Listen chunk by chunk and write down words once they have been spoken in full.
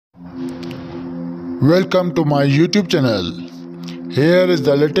Welcome to my YouTube channel. Here is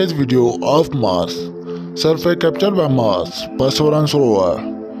the latest video of Mars. Surface captured by Mars Perseverance rover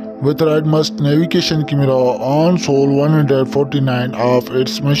with rightmost navigation camera on Sol 149 of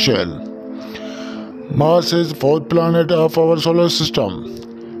its mission. Mars is the fourth planet of our solar system,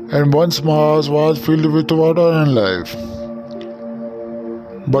 and once Mars was filled with water and life.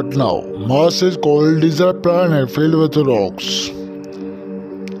 But now Mars is cold desert planet filled with rocks.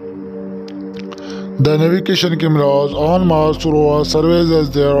 The navigation cameras on Mars rover serve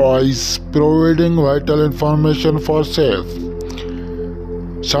as their eyes, providing vital information for safe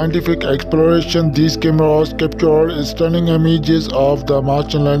scientific exploration. These cameras capture stunning images of the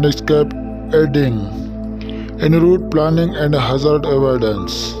Martian landscape, aiding in route planning and hazard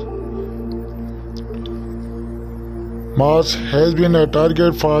avoidance. Mars has been a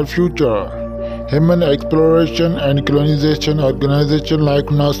target for future human exploration and colonization organizations like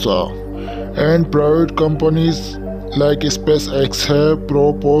NASA and private companies like SpaceX have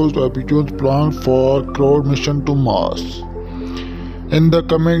proposed a huge plan for crewed mission to Mars. In the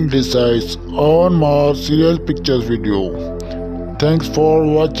coming days on Mars serial pictures video. Thanks for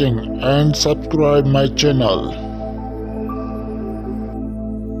watching and subscribe my channel.